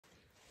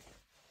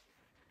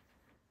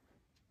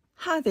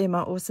Hi there, my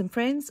awesome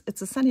friends.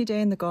 It's a sunny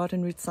day in the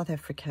Garden Route, South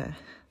Africa.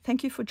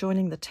 Thank you for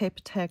joining the Tape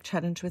Tag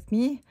Challenge with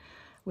me,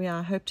 where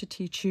I hope to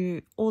teach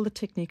you all the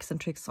techniques and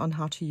tricks on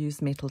how to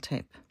use metal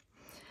tape.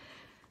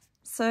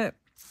 So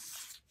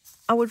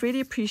I would really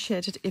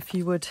appreciate it if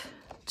you would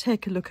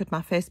take a look at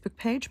my Facebook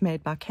page,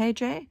 Made by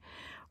KJ,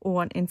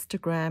 or on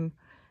Instagram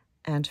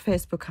and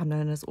Facebook, I'm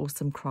known as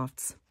Awesome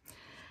Crafts,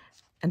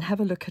 and have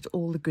a look at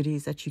all the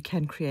goodies that you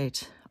can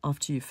create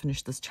after you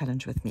finish this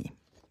challenge with me.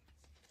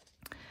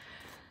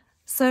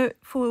 So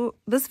for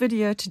this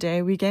video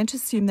today, we're going to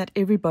assume that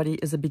everybody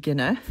is a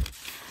beginner.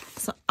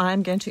 So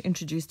I'm going to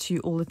introduce to you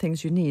all the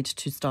things you need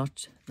to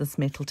start this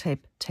metal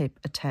tape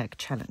a tag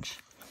challenge.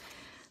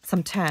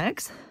 Some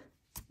tags.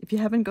 If you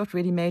haven't got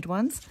ready-made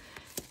ones,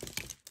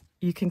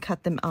 you can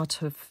cut them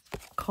out of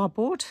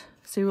cardboard,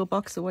 cereal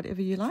box, or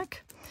whatever you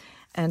like,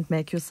 and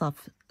make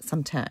yourself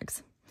some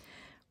tags.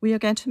 We are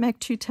going to make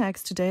 2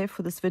 tags today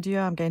for this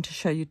video. I'm going to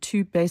show you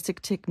 2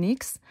 basic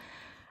techniques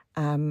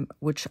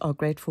which are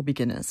great for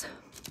beginners.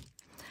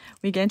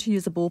 We're going to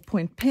use a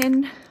ballpoint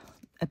pen,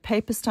 a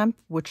paper stump,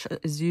 which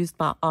is used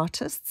by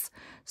artists,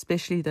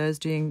 especially those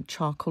doing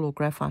charcoal or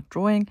graphite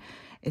drawing.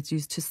 It's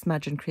used to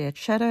smudge and create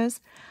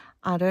shadows.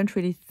 I don't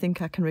really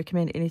think I can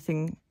recommend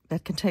anything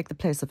that can take the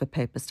place of a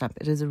paper stump.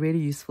 It is a really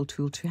useful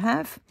tool to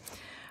have.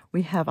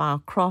 We have our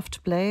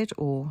craft blade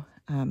or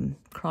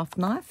craft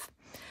knife.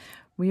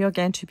 We are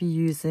going to be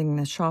using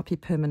the Sharpie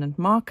permanent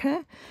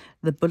marker,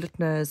 the bullet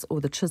nose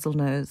or the chisel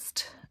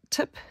nosed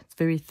tip. It's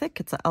very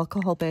thick. It's an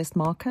alcohol-based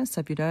marker,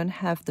 so if you don't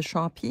have the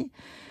Sharpie,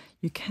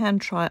 you can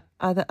try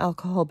other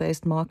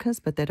alcohol-based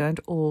markers, but they don't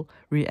all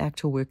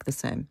react or work the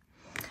same.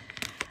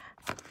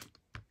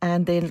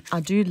 And then I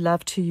do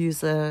love to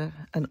use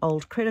an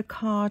old credit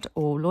card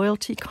or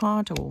loyalty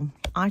card or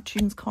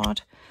iTunes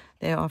card.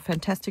 They are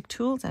fantastic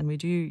tools, and we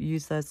do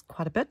use those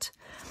quite a bit.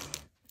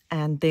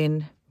 And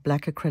then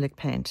black acrylic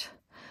paint.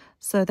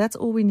 So that's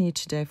all we need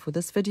today for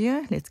this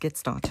video. Let's get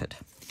started.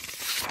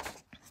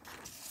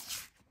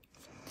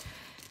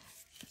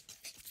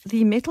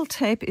 The metal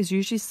tape is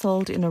usually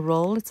sold in a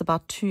roll. It's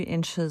about 2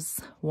 inches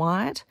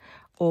wide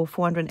or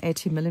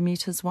 480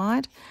 millimeters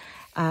wide.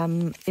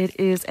 It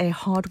is a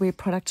hardware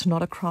product,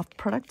 not a craft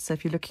product. So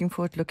if you're looking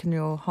for it, look in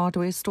your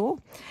hardware store.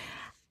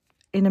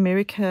 In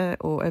America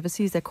or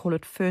overseas, they call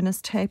it furnace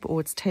tape,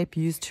 or it's tape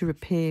used to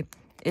repair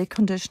air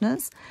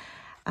conditioners.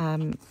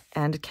 And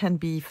it can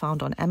be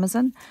found on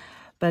Amazon.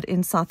 But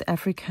in South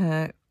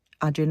Africa,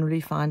 I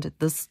generally find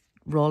this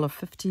roll of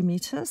 50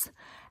 meters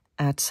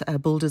at a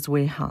builder's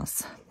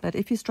warehouse. But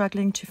if you're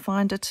struggling to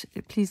find it,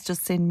 please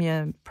just send me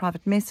a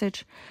private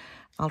message.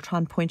 I'll try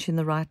and point you in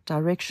the right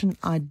direction.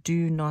 I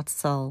do not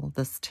sell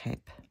this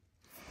tape.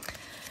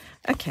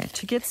 Okay,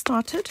 to get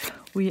started,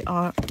 we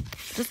are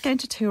just going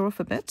to tear off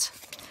a bit.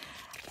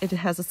 It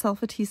has a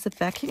self-adhesive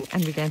backing,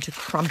 and we're going to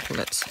crumple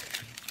it.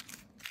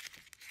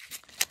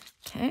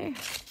 Okay,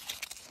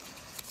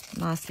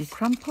 nicely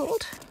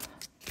crumpled,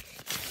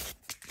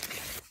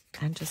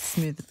 and just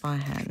smooth it by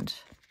hand.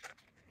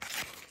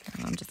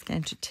 And I'm just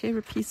going to tear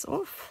a piece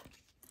off.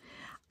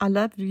 I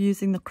love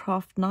using the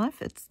craft knife.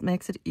 It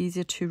makes it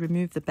easier to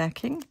remove the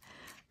backing,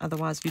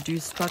 otherwise you do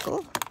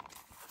struggle.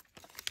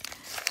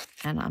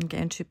 And I'm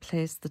going to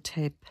place the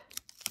tape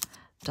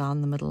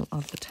down the middle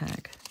of the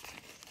tag.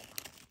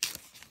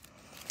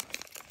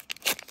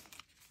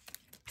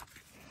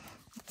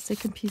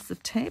 Second piece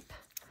of tape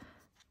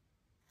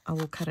I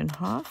will cut in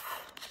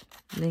half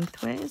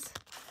lengthways.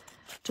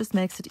 Just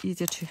makes it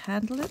easier to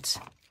handle it.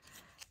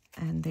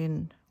 And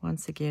then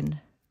once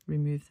again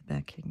remove the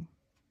backing.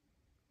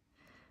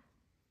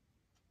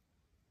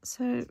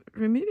 So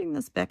removing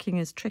this backing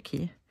is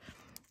tricky,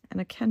 and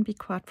it can be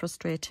quite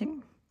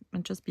frustrating,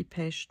 and just be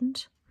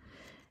patient.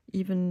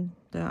 Even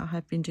though I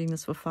have been doing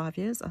this for 5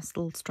 years, I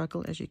still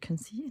struggle, as you can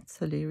see. It's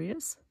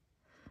hilarious,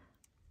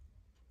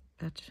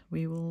 but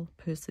we will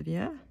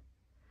persevere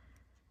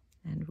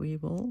and we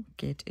will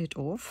get it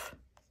off.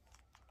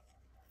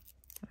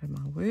 Oh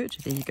my word,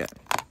 there you go.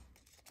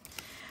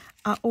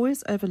 I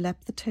always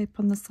overlap the tape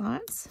on the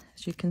sides,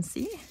 as you can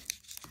see.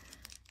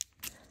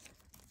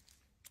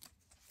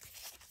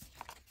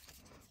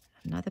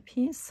 Another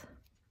piece.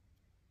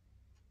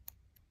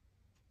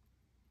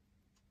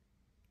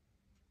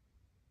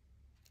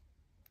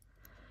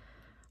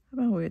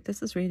 Oh my word,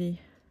 this is really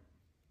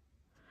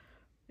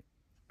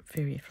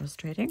very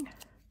frustrating.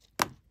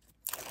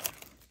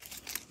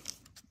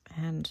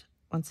 And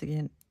once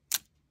again,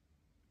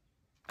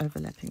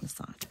 overlapping the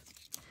side.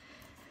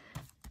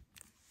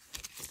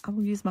 I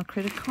will use my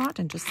credit card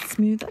and just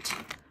smooth it,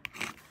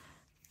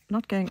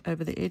 not going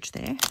over the edge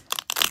there.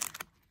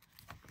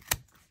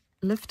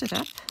 Lift it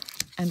up,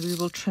 and we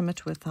will trim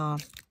it with our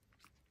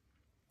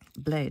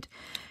blade.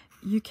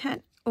 You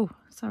can,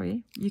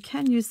 you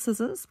can use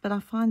scissors, but I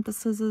find the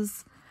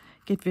scissors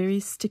get very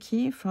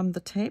sticky from the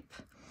tape,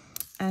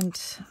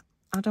 and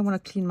I don't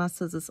want to clean my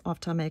scissors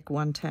after I make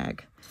one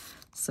tag.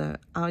 So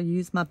I'll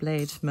use my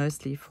blade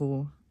mostly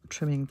for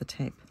trimming the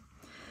tape.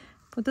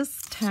 For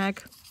this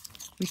tag,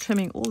 we're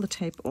trimming all the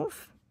tape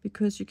off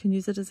because you can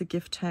use it as a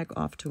gift tag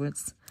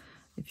afterwards.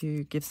 if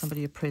you give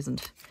somebody a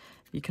present,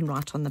 you can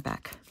write on the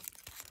back,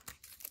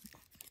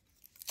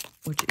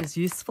 which is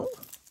useful.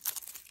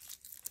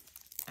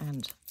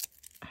 And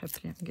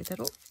hopefully I can get that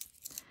off.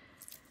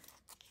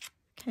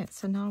 Okay,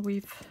 so now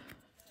we've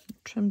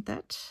trimmed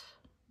that,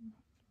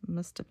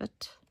 missed a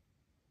bit.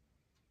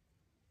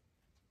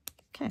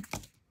 Okay,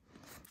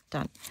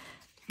 done.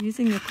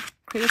 Using your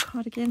credit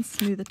card again,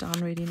 smooth it down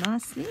really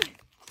nicely.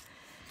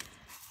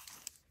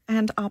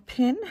 And our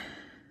pen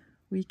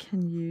we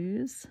can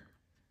use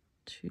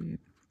to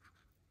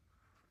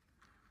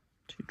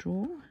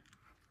draw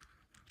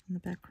in the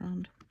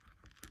background.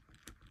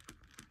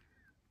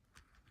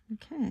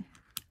 Okay,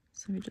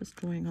 so we're just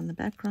drawing on the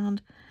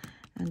background,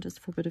 and just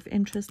for a bit of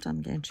interest,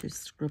 I'm going to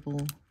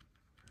scribble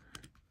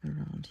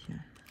around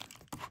here.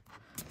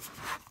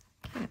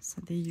 Okay,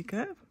 so there you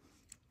go.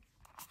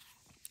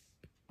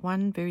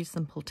 One very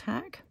simple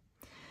tag.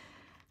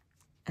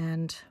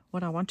 And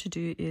what I want to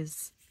do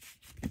is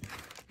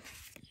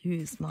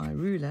use my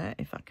ruler,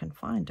 if I can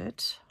find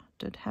it. I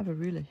did have a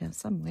ruler here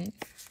somewhere.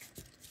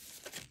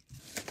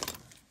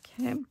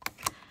 Okay,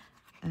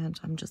 and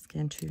I'm just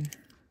going to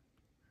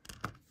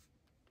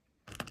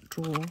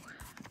draw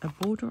a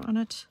border on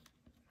it,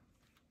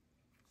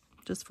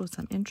 just for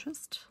some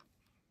interest.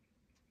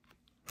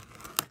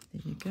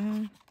 There you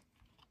go.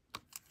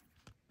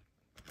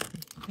 There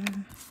you go.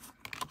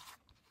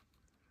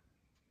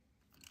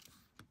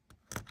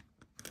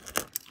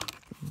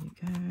 There you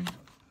go.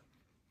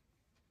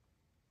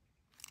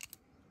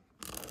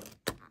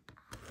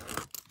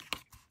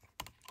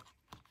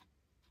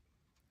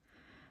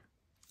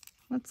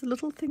 It's the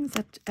little things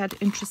that add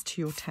interest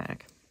to your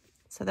tag.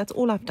 So that's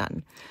all I've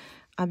done.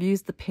 I've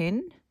used the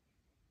pen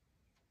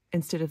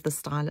instead of the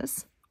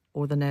stylus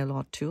or the nail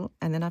art tool,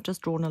 and then I've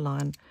just drawn a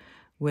line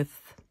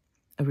with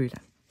a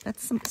ruler.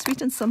 That's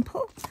sweet and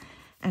simple,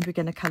 and we're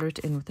going to colour it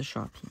in with a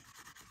Sharpie.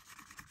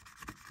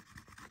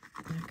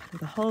 I'm going to colour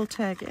the whole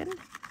tag in.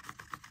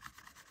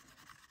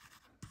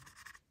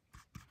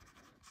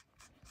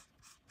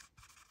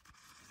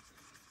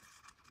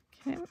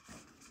 Okay.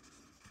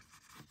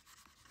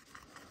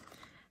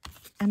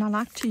 And I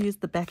like to use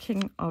the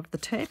backing of the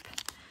tape.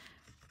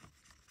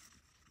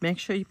 Make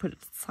sure you put it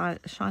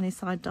shiny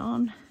side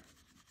down,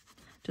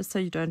 just so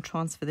you don't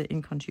transfer the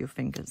ink onto your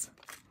fingers.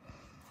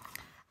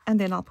 And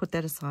then I'll put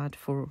that aside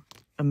for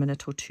a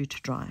minute or two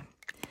to dry.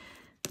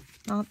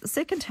 Now, the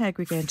second tag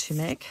we're going to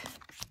make,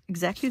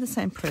 exactly the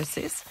same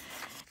process,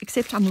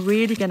 except I'm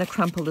really going to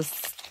crumple this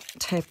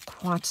tape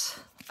quite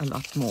a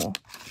lot more.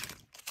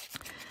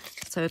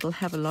 So it'll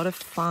have a lot of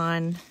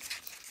fine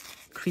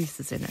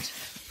creases in it.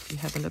 You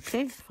have a look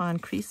there, fine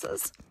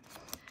creases.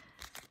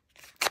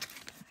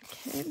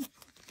 Okay.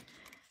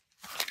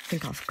 I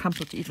think I've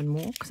crumpled it even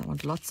more because I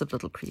want lots of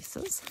little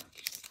creases.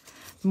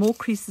 The more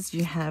creases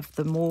you have,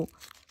 the more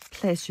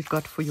place you've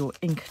got for your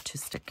ink to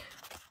stick.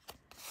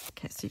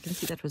 Okay, so you can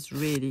see that was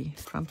really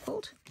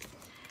crumpled.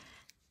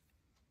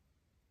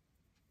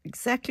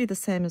 Exactly the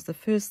same as the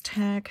first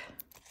tag.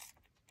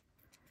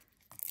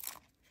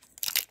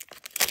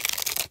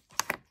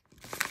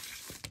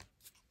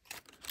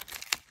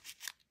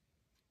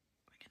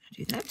 We're going to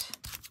do that.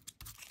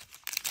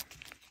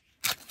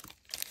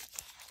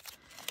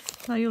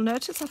 Now you'll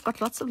notice I've got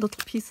lots of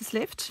little pieces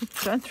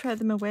left. Don't throw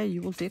them away.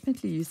 You will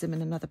definitely use them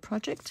in another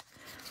project.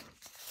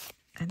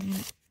 And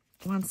then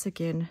once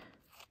again,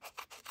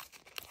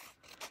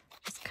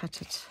 just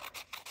cut it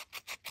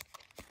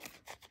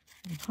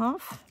in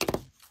half.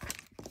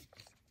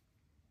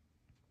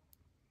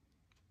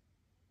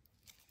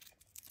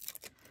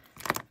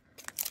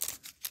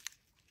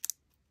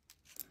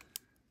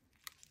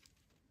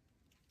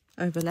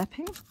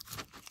 Overlapping.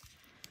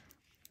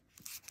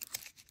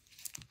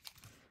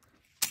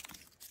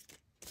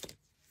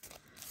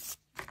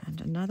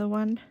 And another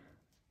one.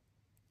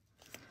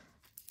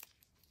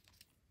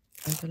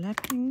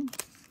 Overlapping.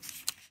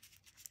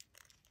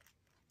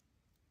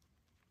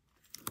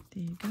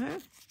 There you go.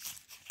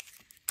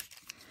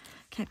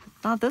 Okay,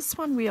 now this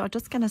one we are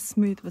just going to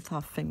smooth with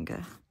our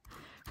finger.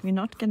 We're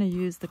not going to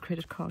use the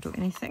credit card or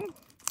anything.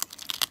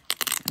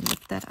 And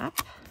lift that up.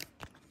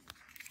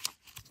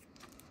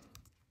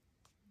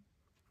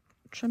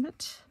 Trim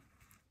it.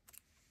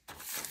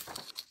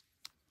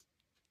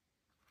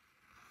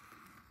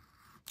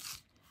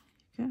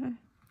 There you go.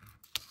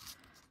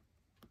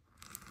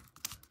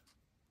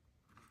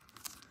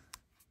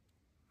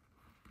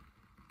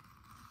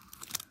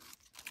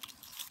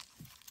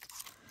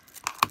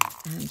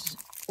 And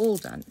all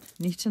done,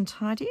 neat and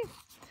tidy.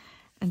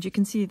 And you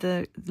can see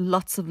the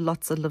lots of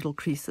little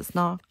creases.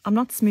 Now, I'm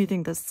not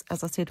smoothing this,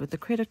 as I said, with the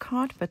credit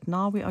card, but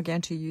now we are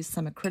going to use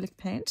some acrylic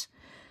paint.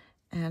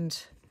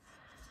 And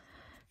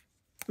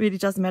really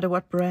doesn't matter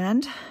what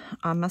brand.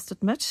 I must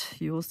admit,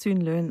 you will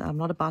soon learn I'm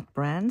not about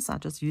brands. I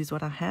just use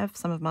what I have.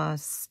 Some of my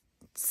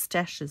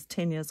stash is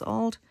 10 years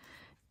old.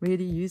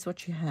 Really use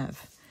what you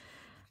have.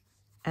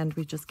 And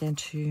we're just going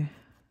to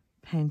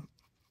paint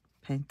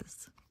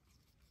this.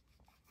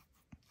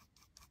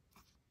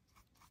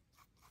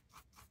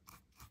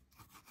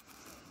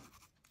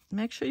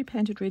 Make sure you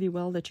paint it really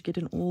well, that you get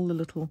in all the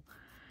little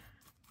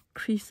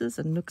creases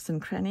and nooks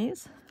and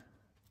crannies.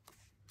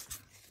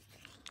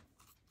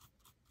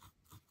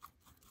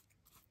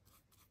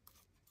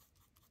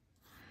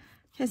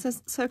 Okay,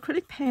 so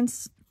acrylic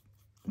paints,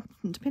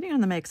 depending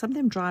on the make, some of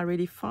them dry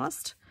really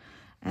fast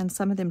and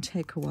some of them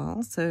take a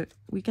while. So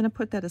we're going to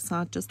put that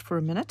aside just for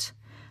a minute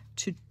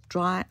to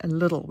dry a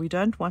little. We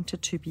don't want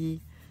it to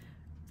be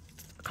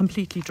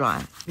completely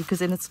dry because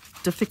then it's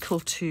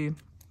difficult to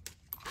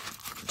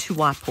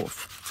wipe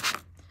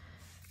off.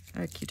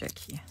 Okie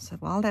dokie. So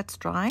while that's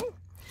drying,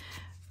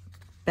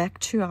 back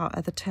to our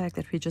other tag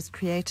that we just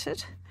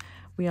created,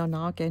 we are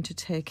now going to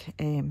take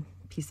a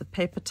piece of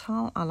paper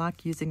towel. I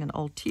like using an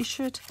old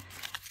t-shirt,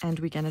 and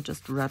we're going to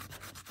just rub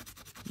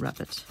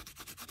it.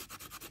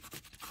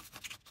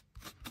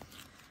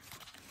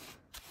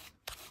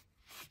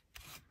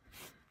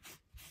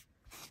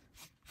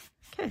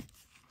 Okay.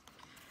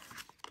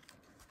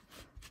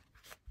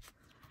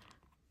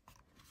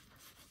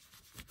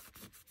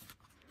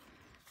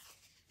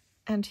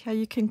 And here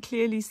you can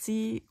clearly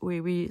see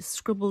where we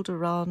scribbled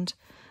around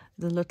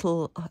the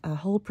little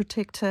hole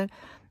protector.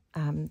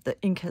 The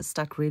ink has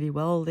stuck really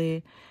well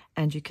there,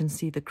 and you can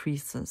see the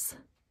creases.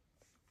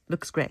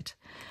 Looks great.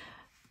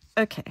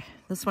 Okay,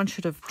 this one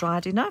should have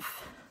dried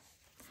enough.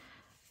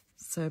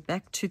 So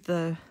back to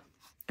the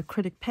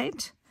acrylic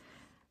paint.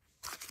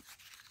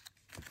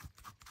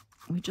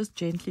 We're just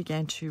gently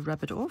going to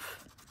rub it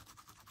off.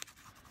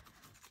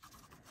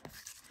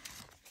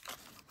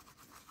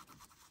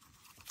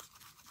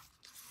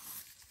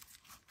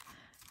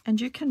 And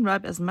you can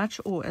rub as much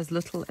or as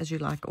little as you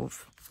like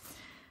off.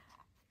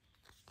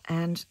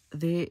 And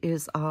there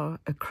is our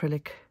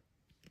acrylic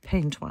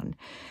paint one.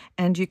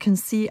 And you can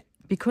see,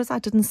 because I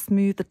didn't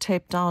smooth the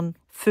tape down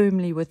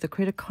firmly with the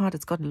credit card,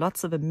 it's got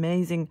lots of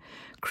amazing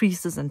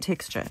creases and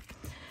texture.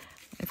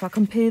 If I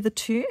compare the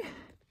two,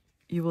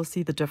 you will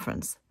see the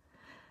difference.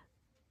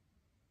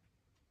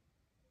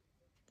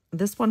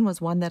 This one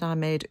was one that I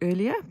made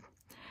earlier,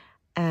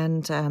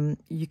 and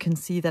you can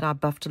see that I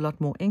buffed a lot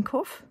more ink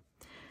off.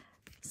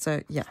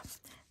 So yeah,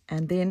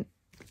 and then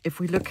if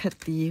we look at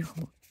the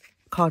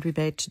card we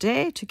made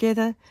today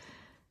together,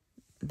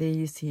 there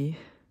you see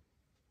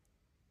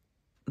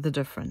the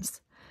difference.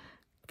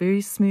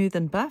 Very smooth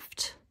and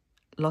buffed,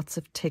 lots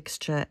of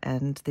texture,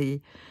 and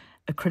the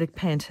acrylic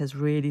paint has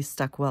really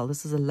stuck well.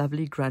 This is a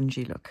lovely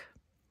grungy look.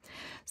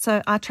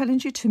 So I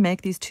challenge you to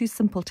make these two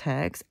simple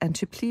tags and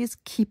to please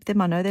keep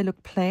them. I know they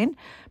look plain,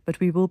 but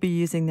we will be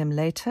using them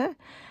later.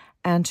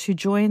 And to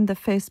join the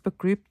Facebook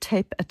group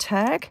Tape a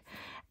Tag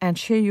and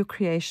share your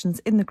creations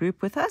in the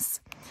group with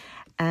us.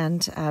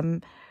 And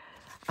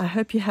I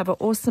hope you have an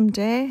awesome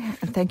day,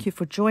 and thank you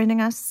for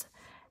joining us.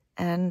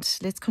 And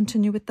let's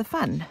continue with the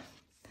fun.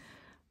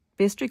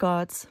 Best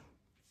regards.